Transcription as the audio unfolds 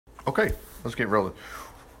Okay, let's get rolling.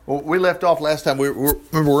 Well, we left off last time.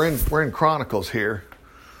 We're in Chronicles here,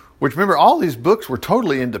 which remember all these books were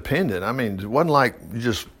totally independent. I mean, it wasn't like you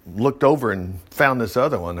just looked over and found this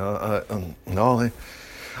other one. All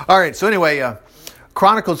right. So anyway,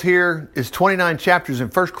 Chronicles here is 29 chapters in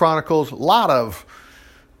First Chronicles. A lot of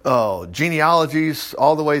genealogies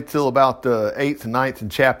all the way till about the 8th and 9th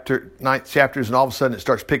chapters, and all of a sudden it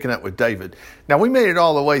starts picking up with David. Now we made it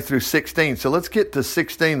all the way through 16, so let's get to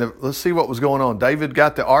 16. Let's see what was going on. David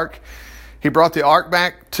got the ark. He brought the ark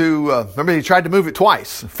back to, remember he tried to move it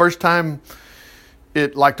twice. First time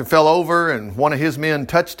it fell over and one of his men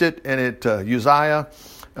touched it, and it, Uzziah,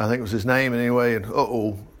 I think was his name anyway, and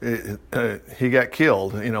he got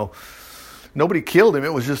killed, Nobody killed him.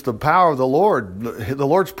 It was just the power of the Lord, the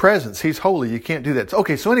Lord's presence. He's holy. You can't do that.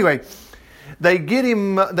 Okay, so anyway, they get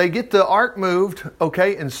the ark moved.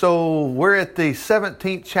 Okay, and so we're at the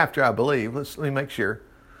 17th chapter, I believe. Let me make sure.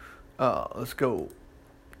 Let's go.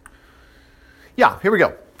 Yeah, here we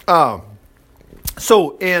go.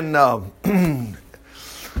 So in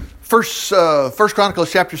First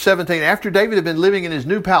Chronicles chapter 17, after David had been living in his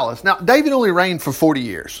new palace. Now, David only reigned for 40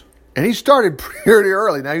 years. And he started pretty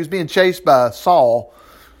early. Now, he was being chased by Saul.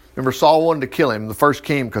 Remember, Saul wanted to kill him, the first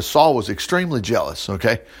king, because Saul was extremely jealous,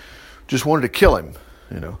 okay? Just wanted to kill him,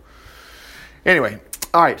 Anyway,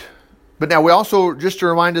 all right. But now we also, just to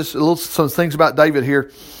remind us some things about David here.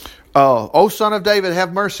 O son of David,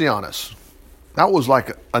 have mercy on us. That was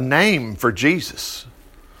like a name for Jesus.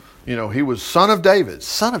 He was son of David.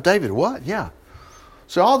 Son of David, what? Yeah.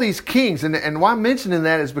 So all these kings, and why I'm mentioning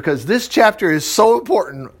that is because this chapter is so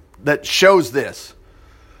important that shows this.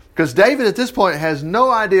 Because David at this point has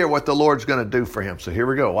no idea what the Lord's going to do for him. So here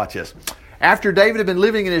we go. Watch this. After David had been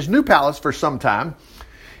living in his new palace for some time,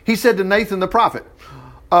 he said to Nathan the prophet,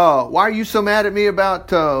 why are you so mad at me about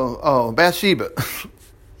Bathsheba?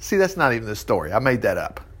 See, that's not even the story. I made that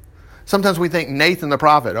up. Sometimes we think Nathan the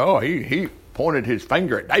prophet, he pointed his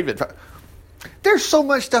finger at David. There's so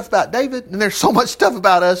much stuff about David, and there's so much stuff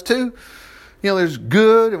about us too. There's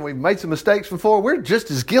good, and we've made some mistakes before. We're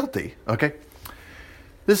just as guilty, okay?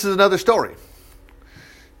 This is another story.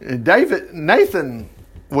 Nathan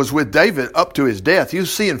was with David up to his death. You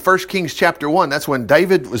see in 1 Kings chapter 1, that's when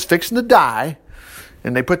David was fixing to die,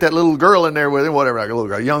 and they put that little girl in there with him, whatever, like a little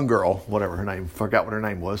girl, young girl, whatever her name, forgot what her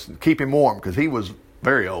name was, to keep him warm, because he was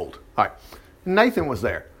very old. All right, Nathan was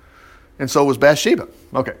there, and so was Bathsheba.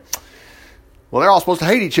 Okay. Well, they're all supposed to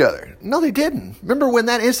hate each other. No, they didn't. Remember when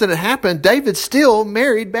that incident happened, David still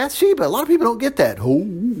married Bathsheba. A lot of people don't get that. Oh,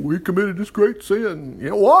 he committed this great sin.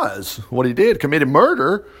 It was what he did, committed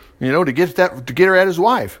murder, to get her as his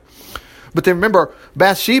wife. But then remember,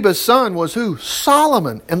 Bathsheba's son was who?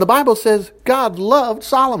 Solomon. And the Bible says God loved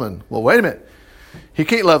Solomon. Well, wait a minute. He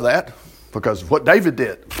can't love that because of what David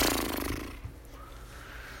did.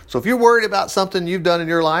 So if you're worried about something you've done in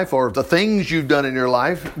your life or the things you've done in your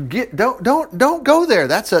life, don't go there.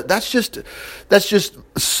 That's just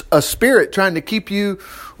a spirit trying to keep you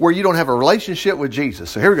where you don't have a relationship with Jesus.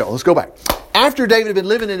 So here we go. Let's go back. After David had been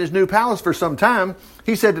living in his new palace for some time,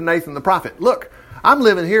 he said to Nathan the prophet, look, I'm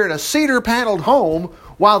living here in a cedar paneled home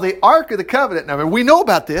while the Ark of the Covenant, now we know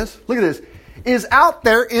about this, look at this, is out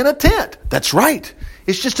there in a tent. That's right.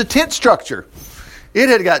 It's just a tent structure. It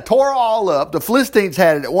had got tore all up. The Philistines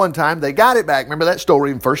had it at one time. They got it back. Remember that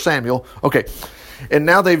story in 1 Samuel? Okay. And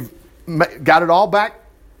now they've got it all back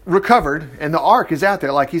recovered, and the ark is out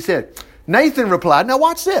there, like he said. Nathan replied, now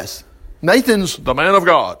watch this. Nathan's the man of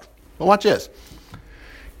God. Well, watch this.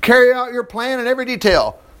 Carry out your plan in every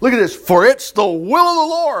detail. Look at this. For it's the will of the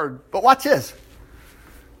Lord. But watch this.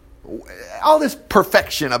 All this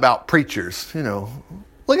perfection about preachers,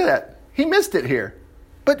 Look at that. He missed it here.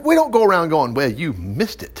 But we don't go around going, well, you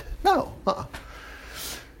missed it. No.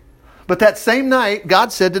 But that same night,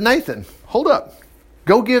 God said to Nathan, hold up.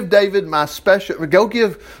 Go give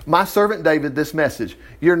my servant David this message.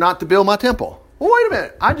 You're not to build my temple. Well, wait a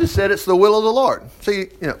minute. I just said it's the will of the Lord. See,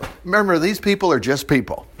 remember, these people are just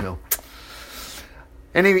people,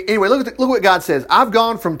 And anyway, look what God says. I've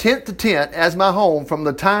gone from tent to tent as my home from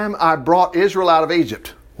the time I brought Israel out of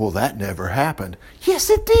Egypt. Well, that never happened.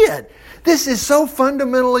 Yes, it did. This is so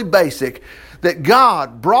fundamentally basic that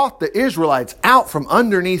God brought the Israelites out from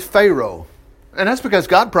underneath Pharaoh. And that's because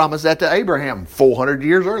God promised that to Abraham 400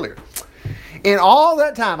 years earlier. In all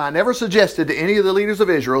that time, I never suggested to any of the leaders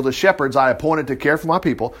of Israel, the shepherds I appointed to care for my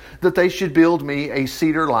people, that they should build me a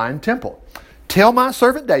cedar-lined temple. Tell my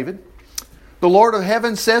servant David, the Lord of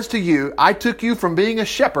heaven says to you, I took you from being a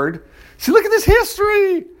shepherd. See, look at this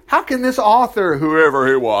history. How can this author, whoever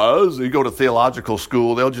he was, you go to theological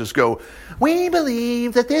school, they'll just go, we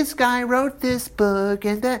believe that this guy wrote this book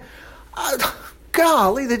and that.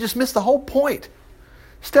 Golly, they just missed the whole point.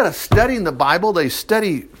 Instead of studying the Bible, they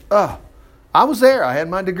study. I was there. I had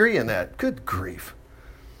my degree in that. Good grief.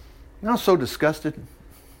 I was so disgusted.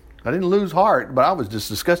 I didn't lose heart, but I was just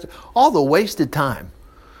disgusted. All the wasted time.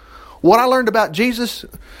 What I learned about Jesus,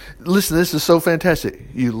 listen, this is so fantastic.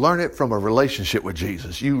 You learn it from a relationship with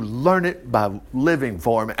Jesus. You learn it by living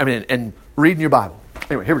for Him. And reading your Bible.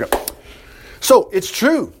 Anyway, here we go. So, it's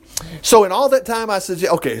true. So, in all that time, I said,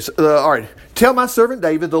 okay, all right. Tell my servant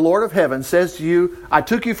David, the Lord of heaven, says to you, I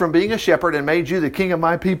took you from being a shepherd and made you the king of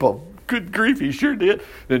my people. Good grief, he sure did.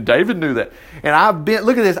 And David knew that. And I've been,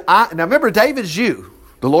 look at this. Now, remember, David's you.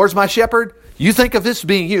 The Lord's my shepherd. You think of this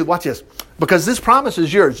being you. Watch this. Because this promise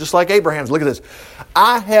is yours, just like Abraham's. Look at this.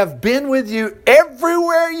 I have been with you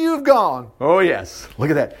everywhere you've gone. Oh, yes.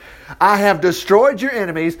 Look at that. I have destroyed your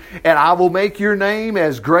enemies, and I will make your name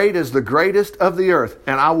as great as the greatest of the earth.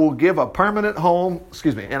 And I will give a permanent home,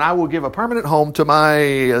 to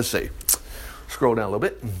my, let's see, scroll down a little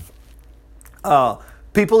bit.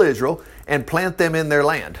 People Israel, and plant them in their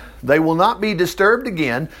land. They will not be disturbed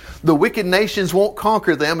again. The wicked nations won't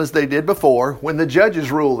conquer them as they did before when the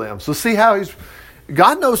judges rule them. So see how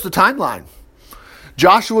God knows the timeline.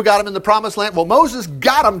 Joshua got them in the promised land. Well, Moses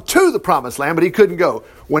got them to the promised land, but he couldn't go.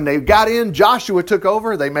 When they got in, Joshua took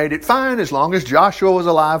over. They made it fine as long as Joshua was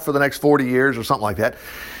alive for the next 40 years or something like that.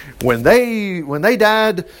 When they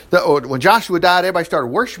died, when Joshua died, everybody started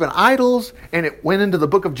worshiping idols, and it went into the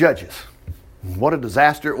book of Judges. What a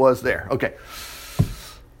disaster it was there. Okay.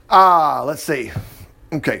 Let's see.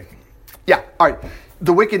 Okay. Yeah. All right.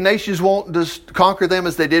 The wicked nations won't just conquer them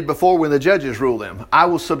as they did before when the judges rule them. I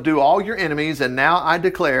will subdue all your enemies, and now I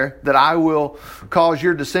declare that I will cause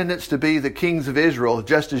your descendants to be the kings of Israel,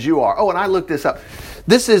 just as you are. Oh, and I looked this up.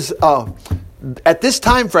 This is, at this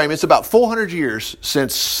time frame, it's about 400 years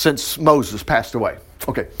since Moses passed away.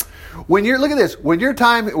 Okay. Look at this. When your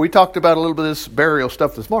time, we talked about a little bit of this burial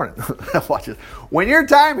stuff this morning. Watch this. When your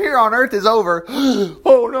time here on earth is over,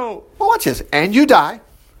 oh no. Well, watch this. And you die,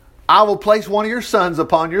 I will place one of your sons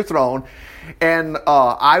upon your throne, and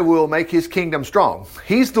I will make his kingdom strong.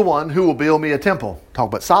 He's the one who will build me a temple. Talk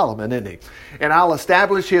about Solomon, isn't he? And I'll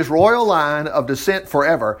establish his royal line of descent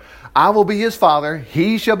forever. I will be his father.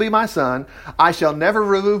 He shall be my son. I shall never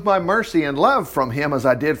remove my mercy and love from him as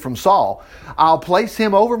I did from Saul. I'll place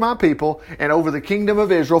him over my people and over the kingdom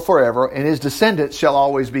of Israel forever, and his descendants shall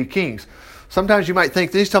always be kings. Sometimes you might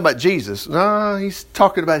think that he's talking about Jesus. No, he's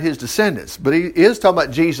talking about his descendants, but he is talking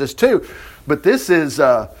about Jesus too. But this is,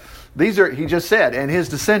 he just said, and his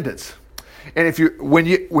descendants. And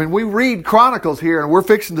when we read Chronicles here,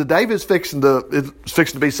 and David's fixing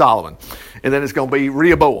to be Solomon, and then it's going to be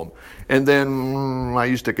Rehoboam, and then I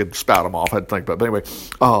used to could spout them off. I had to think about it. But anyway,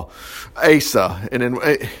 Asa,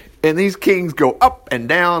 and these kings go up and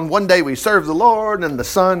down. One day we serve the Lord, and the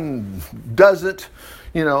son doesn't.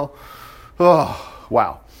 Oh,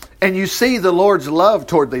 wow. And you see the Lord's love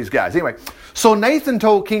toward these guys. Anyway, so Nathan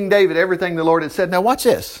told King David everything the Lord had said. Now watch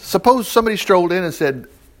this. Suppose somebody strolled in and said,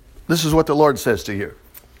 this is what the Lord says to you.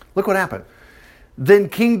 Look what happened. Then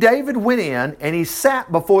King David went in and he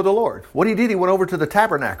sat before the Lord. What he did, he went over to the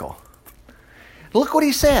tabernacle. Look what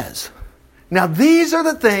he says. Now these are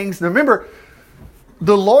the things. Now remember,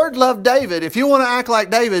 the Lord loved David. If you want to act like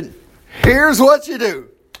David, here's what you do.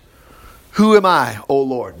 Who am I, O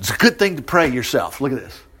Lord? It's a good thing to pray yourself. Look at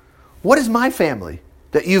this. What is my family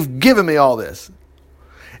that you've given me all this?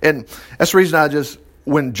 And that's the reason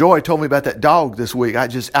when Joy told me about that dog this week, I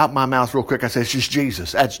just out my mouth real quick, I said, it's just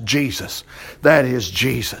Jesus. That's Jesus. That is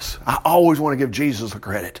Jesus. I always want to give Jesus the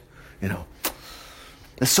credit.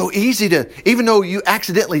 It's so easy even though you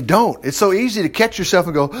accidentally don't, it's so easy to catch yourself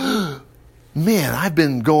and go, man, I've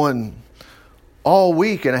been going all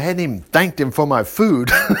week and I hadn't even thanked him for my food.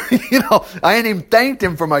 I hadn't even thanked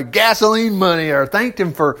him for my gasoline money, or thanked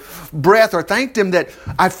him for breath, or thanked him that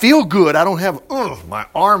I feel good. I don't have, my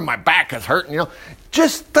arm, my back is hurting,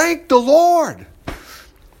 Just thank the Lord.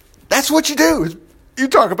 That's what you do. You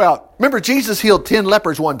talk about, remember Jesus healed 10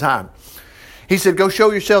 lepers one time. He said, go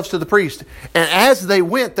show yourselves to the priest. And as they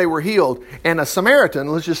went, they were healed. And a Samaritan,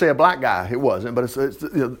 let's just say a black guy, it wasn't, but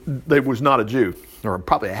they was not a Jew, or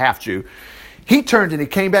probably a half Jew. He turned and he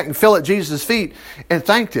came back and fell at Jesus' feet and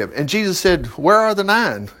thanked him. And Jesus said, where are the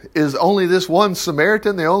 9? Is only this one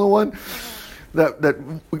Samaritan the only one that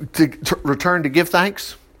to return to give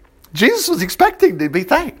thanks? Jesus was expecting to be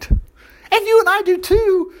thanked. And you and I do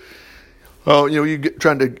too. Oh, I'm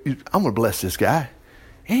going to bless this guy.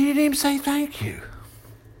 And he didn't even say thank you.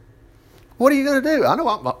 What are you going to do? I know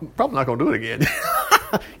I'm probably not going to do it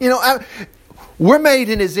again. We're made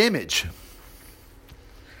in His image.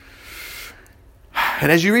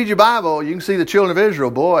 And as you read your Bible, you can see the children of Israel,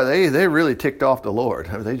 boy, they really ticked off the Lord.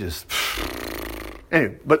 They just...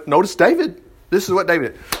 Anyway, but notice David. This is what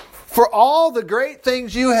David did. For all the great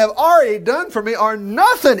things you have already done for me are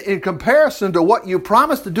nothing in comparison to what you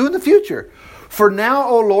promised to do in the future. For now,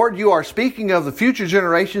 O Lord, you are speaking of the future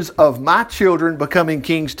generations of my children becoming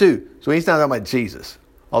kings too. So he's not talking about Jesus.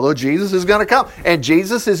 Although Jesus is going to come. And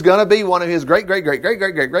Jesus is going to be one of his great grandsons.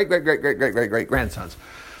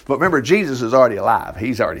 But remember, Jesus is already alive.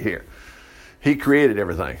 He's already here. He created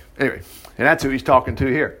everything. Anyway, and that's who he's talking to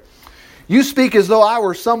here. You speak as though I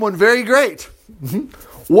were someone very great.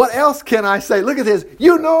 What else can I say? Look at this.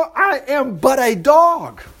 You know I am but a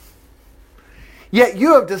dog. Yet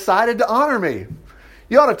you have decided to honor me.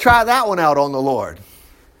 You ought to try that one out on the Lord.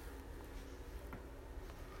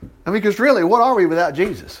 I mean, because really, what are we without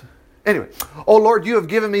Jesus? Anyway, oh Lord, you have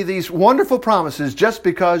given me these wonderful promises just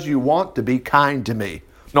because you want to be kind to me.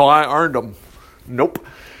 No, I earned them. Nope.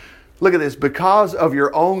 Look at this. Because of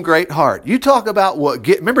your own great heart. You talk about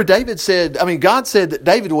remember God said that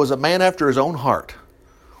David was a man after his own heart.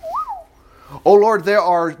 Oh Lord,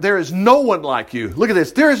 there is no one like you. Look at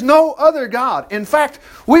this. There is no other God. In fact,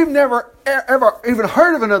 we've never ever even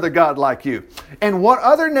heard of another God like you. And what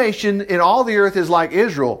other nation in all the earth is like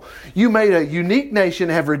Israel? You made a unique nation,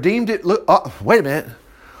 have redeemed it. Look, wait a minute.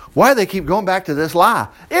 Why do they keep going back to this lie?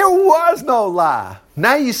 It was no lie.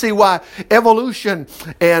 Now you see why evolution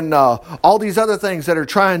and all these other things that are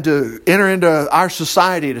trying to enter into our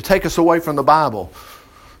society to take us away from the Bible.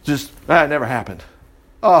 It never happened.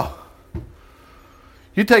 Oh.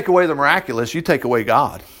 You take away the miraculous, you take away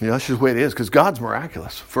God. That's just the way it is, because God's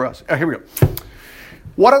miraculous for us. Here we go.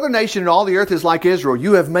 What other nation in all the earth is like Israel?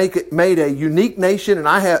 You have made a unique nation,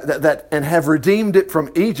 and have redeemed it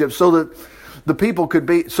from Egypt, so that the people could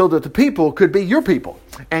be your people.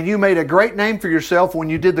 And you made a great name for yourself when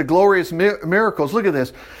you did the glorious miracles. Look at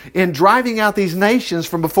this. In driving out these nations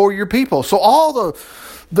from before your people. So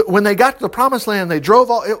when they got to the promised land, they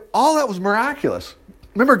drove all that was miraculous.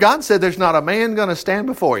 Remember, God said there's not a man going to stand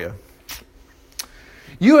before you.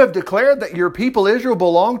 You have declared that your people Israel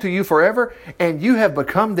belong to you forever, and you have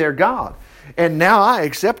become their God. And now I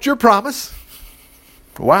accept your promise.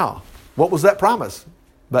 Wow. What was that promise?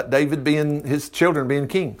 About David his children being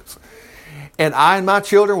kings. And I and my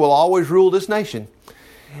children will always rule this nation.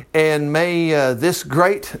 And may this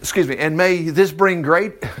bring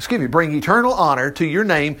eternal honor to your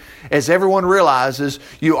name, as everyone realizes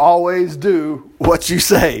you always do what you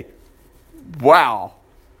say. Wow.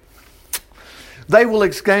 They will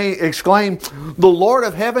exclaim, the Lord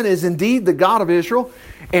of heaven is indeed the God of Israel,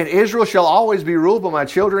 and Israel shall always be ruled by my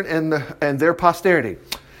children and their posterity.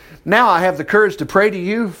 Now I have the courage to pray to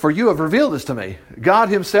you, for you have revealed this to me. God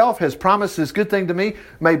himself has promised this good thing to me.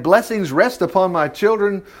 May blessings rest upon my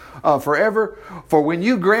children forever. For when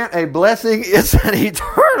you grant a blessing, it's an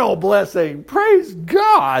eternal blessing. Praise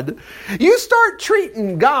God. You start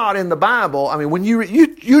treating God in the Bible. I mean, when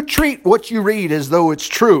you treat what you read as though it's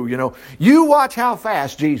true, you watch how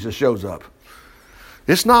fast Jesus shows up.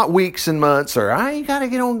 It's not weeks and months, or I got to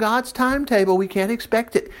get on God's timetable. We can't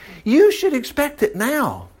expect it. You should expect it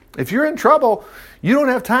now. If you're in trouble, you don't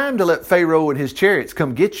have time to let Pharaoh and his chariots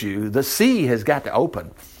come get you. The sea has got to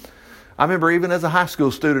open. I remember even as a high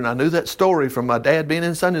school student, I knew that story from my dad being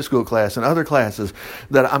in Sunday school class and other classes,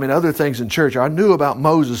 other things in church. I knew about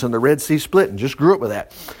Moses and the Red Sea split and just grew up with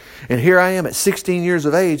that. And here I am at 16 years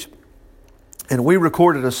of age, and we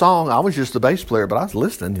recorded a song. I was just the bass player, but I was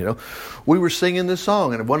listening, We were singing this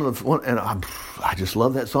song, and I just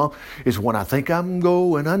love that song. It's When I Think I'm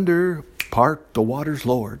Going Under, Part the Waters,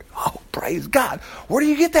 Lord. Oh, praise God. Where do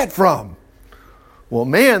you get that from? Well,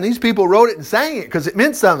 man, these people wrote it and sang it because it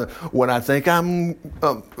meant something. When I think I'm,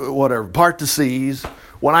 part the seas.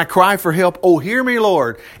 When I cry for help, oh, hear me,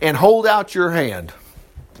 Lord, and hold out your hand.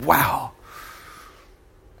 Wow.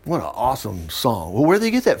 What an awesome song. Well, where do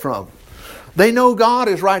they get that from? They know God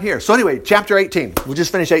is right here. So anyway, chapter 18. We'll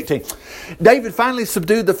just finish 18. David finally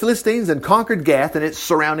subdued the Philistines and conquered Gath and its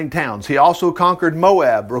surrounding towns. He also conquered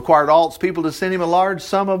Moab, required all its people to send him a large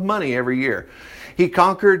sum of money every year. He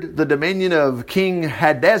conquered the dominion of King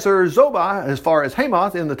Hadazer-Zobah as far as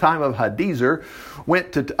Hamath in the time of Hadazer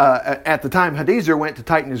went to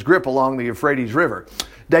tighten his grip along the Euphrates River.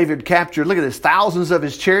 David captured, look at this, thousands of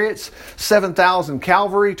his chariots, 7,000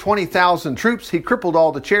 cavalry, 20,000 troops. He crippled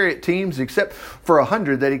all the chariot teams except for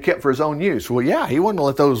 100 that he kept for his own use. Well, yeah, he wouldn't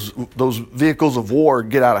let those vehicles of war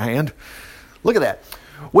get out of hand. Look at that.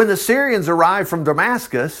 When the Syrians arrived from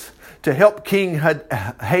Damascus, to help King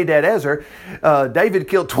Hadadezer, David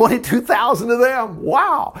killed 22,000 of them.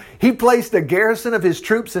 Wow. He placed a garrison of his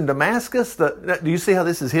troops in Damascus. Do you see how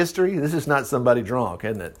this is history? This is not somebody drunk,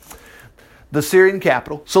 isn't it? The Syrian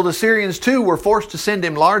capital. So the Syrians too were forced to send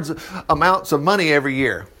him large amounts of money every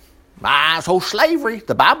year. So slavery.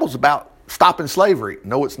 The Bible's about stopping slavery.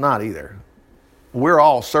 No, it's not either. We're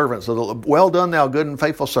all servants of the well done, thou good and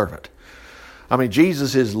faithful servant. I mean,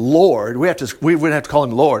 Jesus is Lord. We wouldn't have to call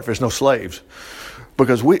him Lord if there's no slaves.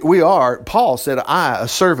 Because we are, Paul said, I, a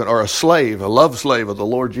servant or a slave, a love slave of the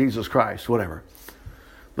Lord Jesus Christ, whatever.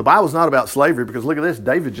 The Bible's not about slavery because look at this.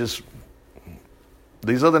 David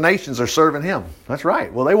these other nations are serving him. That's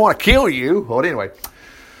right. Well, they want to kill you. Well, anyway.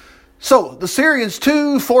 So the Syrians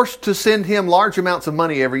too forced to send him large amounts of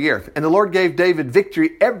money every year. And the Lord gave David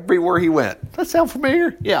victory everywhere he went. Does that sound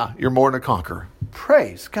familiar? Yeah, you're more than a conqueror.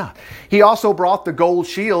 Praise God. He also brought the gold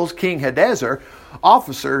shields King Hadadezer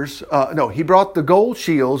he brought the gold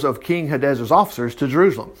shields of King Hadazer's officers to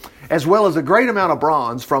Jerusalem, as well as a great amount of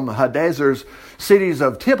bronze from Hadazer's cities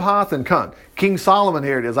of Tibhath and Kun. King Solomon,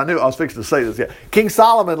 here it is. I knew I was fixing to say this. Yeah. King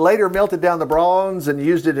Solomon later melted down the bronze and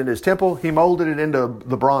used it in his temple. He molded it into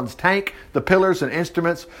the bronze tank, the pillars and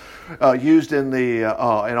instruments used in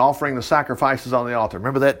offering the sacrifices on the altar.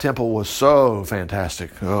 Remember, that temple was so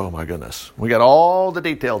fantastic. Oh my goodness. We got all the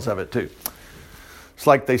details of it too. It's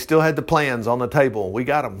like they still had the plans on the table. We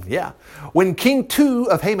got them. Yeah. When King II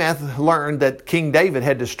of Hamath learned that King David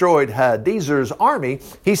had destroyed Hadazer's army,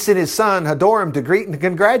 he sent his son Hadoram to greet and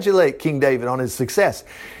congratulate King David on his success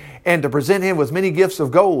and to present him with many gifts of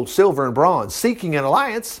gold, silver, and bronze, seeking an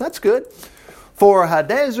alliance. That's good. For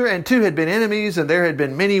Hadazer and II had been enemies, and there had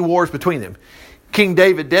been many wars between them. King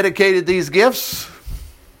David dedicated these gifts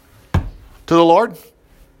to the Lord.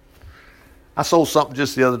 I sold something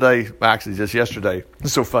just the other day, actually just yesterday.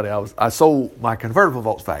 It's so funny. I sold my convertible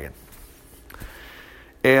Volkswagen.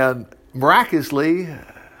 And miraculously,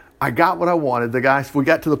 I got what I wanted. We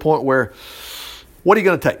got to the point where, what are you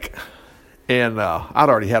going to take? And I'd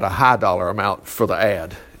already had a high dollar amount for the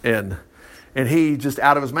ad. And he just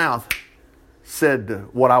out of his mouth said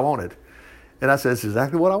what I wanted. And I said, "This is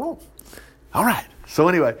exactly what I want." All right. So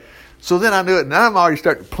anyway, so then I knew it. And I'm already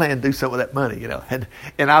starting to plan to do something with that money, you know.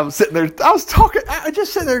 And I was sitting there, I was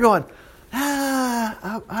just sitting there going,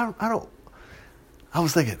 I don't. I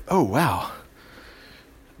was thinking, oh, wow.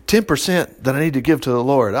 10% that I need to give to the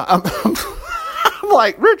Lord. I'm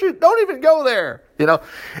like, Richard, don't even go there, you know.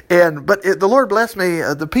 But the Lord blessed me.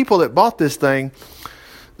 The people that bought this thing,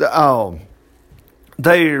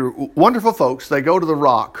 they're wonderful folks. They go to the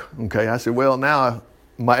Rock. Okay, I said, well, now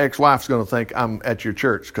my ex-wife's going to think I'm at your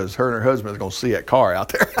church because her and her husband is going to see that car out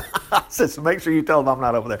there. I said, so make sure you tell them I'm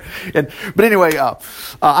not over there. But anyway,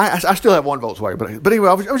 I still have one Volkswagen. But anyway,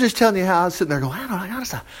 I was just telling you how I was sitting there going,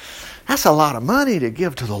 that's a lot of money to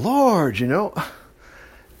give to the Lord, you know.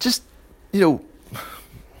 Just, you know,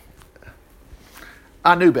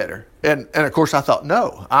 I knew better. And of course I thought,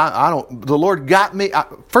 no, I don't. The Lord got me.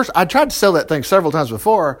 First, I tried to sell that thing several times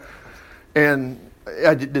before, and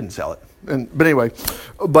I didn't sell it. But anyway,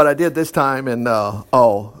 but I did this time. But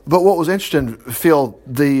what was interesting, Phil,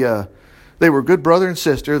 they were good brother and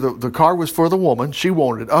sister. The car was for the woman. She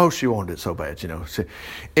wanted it. Oh, she wanted it so bad, you know.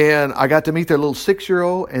 And I got to meet their little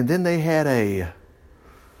 6-year-old, and then they had a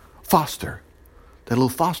foster, that little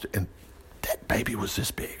foster, and that baby was this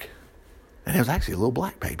big. And it was actually a little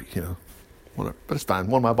black baby, you know. Whatever. But it's fine.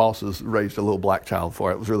 One of my bosses raised a little black child for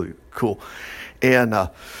it. It was really cool. And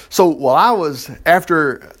so while I was,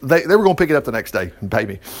 after, they were going to pick it up the next day and pay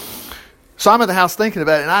me. So I'm at the house thinking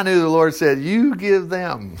about it, and I knew the Lord said, you give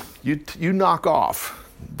them, you knock off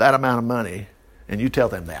that amount of money, and you tell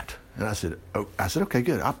them that. And I said, okay,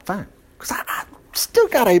 good. I'm fine. Because I still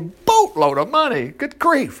got a boatload of money. Good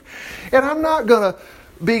grief. And I'm not going to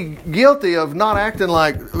be guilty of not acting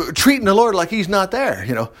like, treating the Lord like he's not there,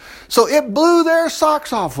 you know. So it blew their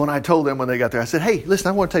socks off when I told them when they got there. I said, hey, listen,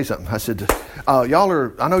 I want to tell you something. I said, I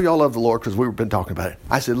know y'all love the Lord because we've been talking about it.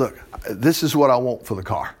 I said, look, this is what I want for the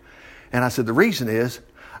car. And I said, the reason is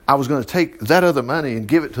I was going to take that other money and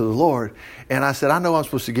give it to the Lord. And I said, I know I'm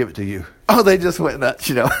supposed to give it to you. Oh, they just went nuts,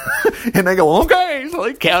 you know. And they go, okay. So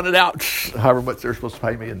they counted out however much they're supposed to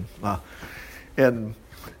pay me.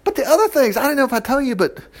 But the other things, I don't know if I tell you,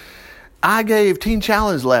 but I gave Teen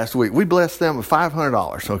Challenge last week. We blessed them with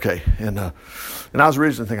 $500, okay. And I was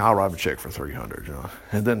originally thinking, I'll write a check for $300, you know.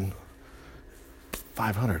 And then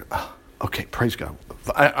 $500. Oh, okay, praise God.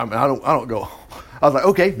 I don't go. I was like,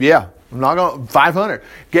 okay, yeah, I'm not going to, $500.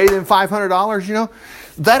 Gave them $500, you know.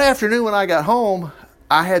 That afternoon when I got home,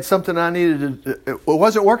 I had something I needed to, it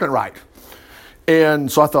wasn't working right.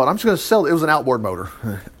 And so I thought, I'm just going to sell it. It was an outboard motor.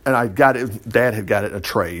 And I got it. Dad had got it in a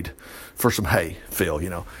trade for some hay, Phil,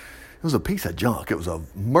 It was a piece of junk. It was a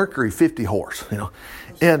Mercury 50 horse,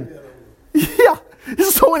 And yeah.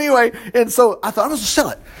 So anyway, and so I thought, I'm going to sell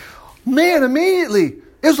it. Man, immediately,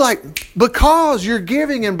 it was like, because you're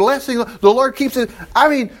giving and blessing, the Lord keeps it. I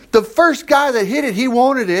mean, the first guy that hit it, he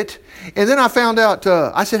wanted it. And then I found out,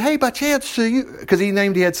 I said, hey, by chance, because he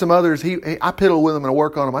had some others. I piddled with him and I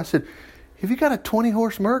work on him. I said, have you got a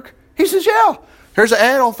 20-horse Merc? He says, yeah. There's an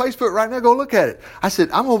ad on Facebook right now. Go look at it. I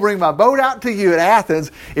said, I'm going to bring my boat out to you at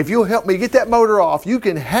Athens. If you'll help me get that motor off, you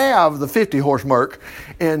can have the 50-horse Merc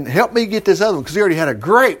and help me get this other one, because he already had a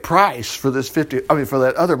great price for this for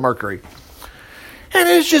that other Mercury. And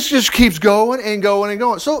it just keeps going and going and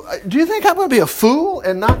going. So do you think I'm going to be a fool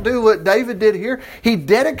and not do what David did here? He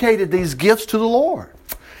dedicated these gifts to the Lord.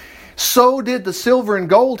 So did the silver and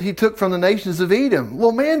gold he took from the nations of Edom.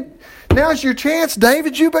 Well, man, now's your chance,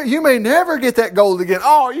 David. You may never get that gold again.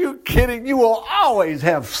 Oh, are you kidding? You will always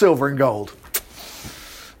have silver and gold.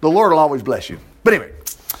 The Lord will always bless you. But anyway,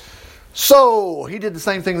 so he did the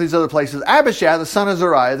same thing in these other places. Abishai, the son of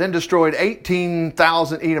Zeruiah, then destroyed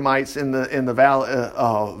 18,000 Edomites in the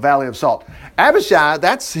Valley of Salt. Abishai,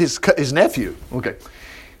 that's his nephew. Okay.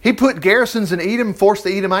 He put garrisons in Edom, forced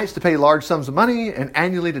the Edomites to pay large sums of money and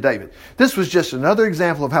annually to David. This was just another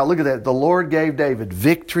example of how, look at that, the Lord gave David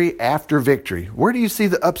victory after victory. Where do you see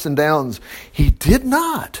the ups and downs? He did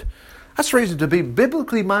not. That's the reason to be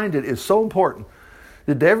biblically minded is so important.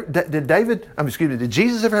 Did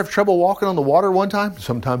Jesus ever have trouble walking on the water one time?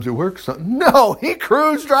 Sometimes it works. No, he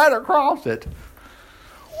cruised right across it.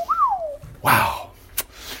 Wow.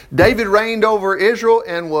 David reigned over Israel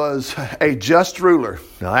and was a just ruler.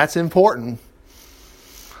 Now that's important.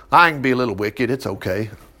 I can be a little wicked. It's okay.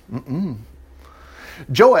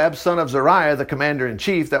 Joab, son of Zeruiah, the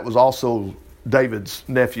commander-in-chief, that was also David's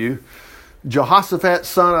nephew. Jehoshaphat,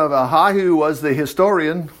 son of Ahihu, was the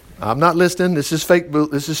historian. I'm not listening. This is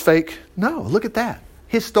fake. No, look at that.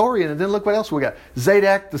 Historian. And then look what else we got.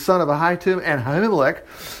 Zadok, the son of Ahitub, and Ahimelech,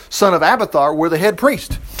 son of Abiathar, were the head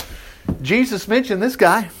priest. Jesus mentioned this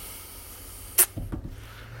guy.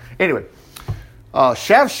 Anyway,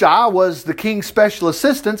 Shavshai was the king's special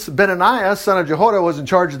assistant. Benaniah, son of Jehoiada, was in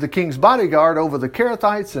charge of the king's bodyguard over the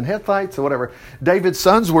Kerethites and Hittites or whatever. David's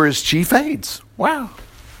sons were his chief aides. Wow.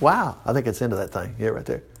 I think it's into that thing. Yeah, right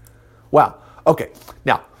there. Wow. Okay.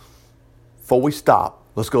 Now, before we stop,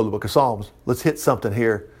 let's go to the book of Psalms. Let's hit something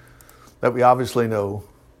here that we obviously know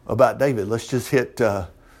about David. Let's just hit, I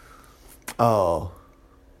want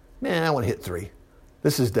to hit 3.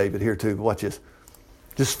 This is David here too. Watch this.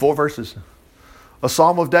 Just 4 verses. A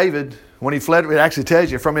psalm of David when he fled, it actually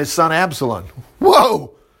tells you, from his son Absalom.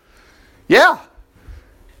 Whoa! Yeah.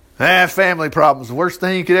 Family problems, the worst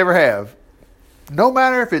thing you could ever have. No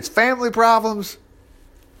matter if it's family problems,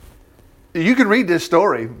 you can read this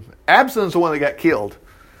story. Absalom's the one that got killed.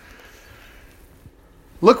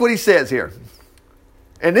 Look what he says here.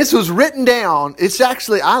 And this was written down. It's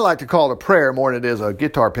actually, I like to call it a prayer more than it is a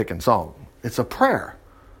guitar picking song. It's a prayer.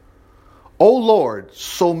 O Lord,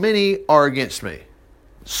 so many are against me.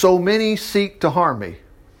 So many seek to harm me.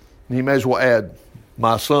 And you may as well add,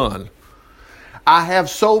 my son. I have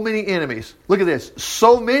so many enemies. Look at this.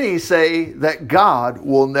 So many say that God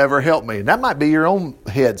will never help me. And that might be your own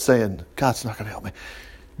head saying, God's not going to help me.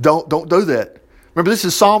 Don't do that. Remember, this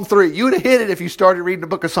is Psalm 3. You would have hit it if you started reading the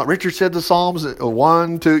book of Psalms. Richard said the Psalms,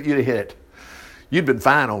 1, 2, you'd have hit it. You'd been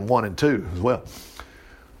fine on 1 and 2 as well.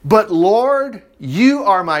 But Lord, you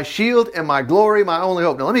are my shield and my glory, my only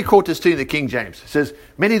hope. Now let me quote this to you in the King James. It says,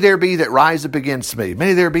 many there be that rise up against me.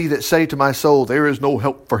 Many there be that say to my soul, there is no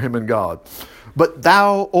help for him in God. But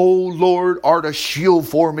thou, O Lord, art a shield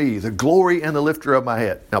for me, the glory and the lifter of my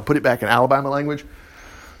head. Now put it back in Alabama language.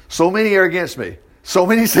 So many are against me. So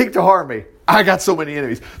many seek to harm me. I got so many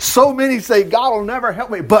enemies. So many say, God will never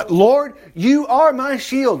help me. But Lord, you are my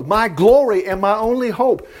shield, my glory, and my only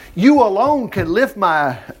hope. You alone can lift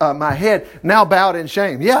my head, now bowed in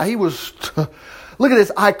shame. Yeah, he was... Look at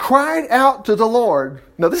this. I cried out to the Lord.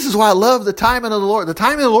 Now, this is why I love the timing of the Lord. The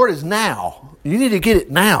timing of the Lord is now. You need to get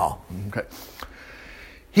it now. Okay.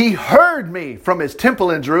 He heard me from his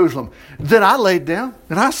temple in Jerusalem. Then I laid down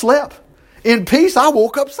and I slept. In peace, I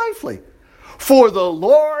woke up safely. For the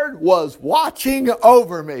Lord was watching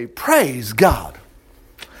over me. Praise God.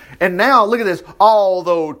 And now, look at this.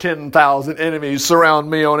 Although 10,000 enemies surround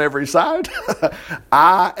me on every side,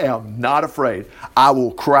 I am not afraid. I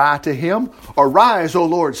will cry to him. Arise, O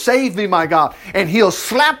Lord, save me, my God. And he'll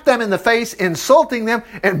slap them in the face, insulting them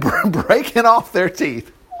and breaking off their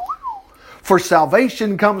teeth. For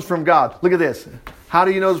salvation comes from God. Look at this. How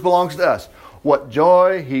do you know this belongs to us? What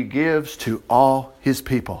joy he gives to all his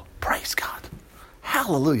people. Praise God.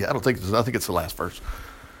 Hallelujah. I think it's the last verse.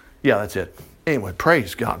 Yeah, that's it. Anyway,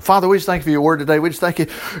 praise God. Father, we just thank you for your word today. We just thank you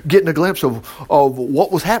for getting a glimpse of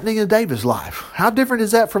what was happening in David's life. How different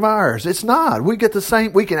is that from ours? It's not. We get the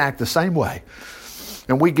same, we can act the same way.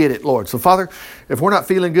 And we get it, Lord. So, Father, if we're not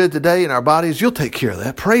feeling good today in our bodies, you'll take care of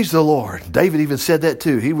that. Praise the Lord. David even said that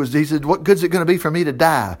too. He said, what good is it going to be for me to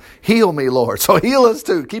die? Heal me, Lord. So heal us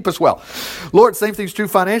too. Keep us well. Lord, same thing's true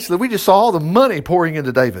financially. We just saw all the money pouring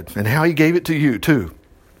into David and how he gave it to you too.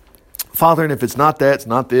 Father, and if it's not that, it's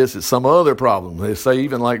not this, it's some other problem. They say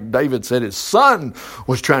even like David said, his son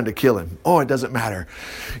was trying to kill him. Oh, it doesn't matter.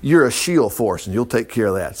 You're a shield for us and you'll take care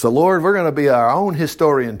of that. So Lord, we're going to be our own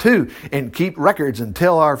historian too and keep records and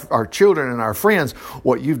tell our children and our friends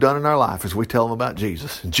what you've done in our life as we tell them about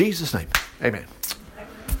Jesus. In Jesus' name, amen.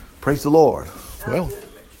 Praise the Lord. Well,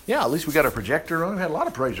 yeah, at least we got a projector on. We had a lot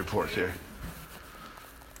of praise reports here.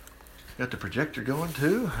 Got the projector going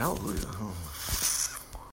too. Hallelujah.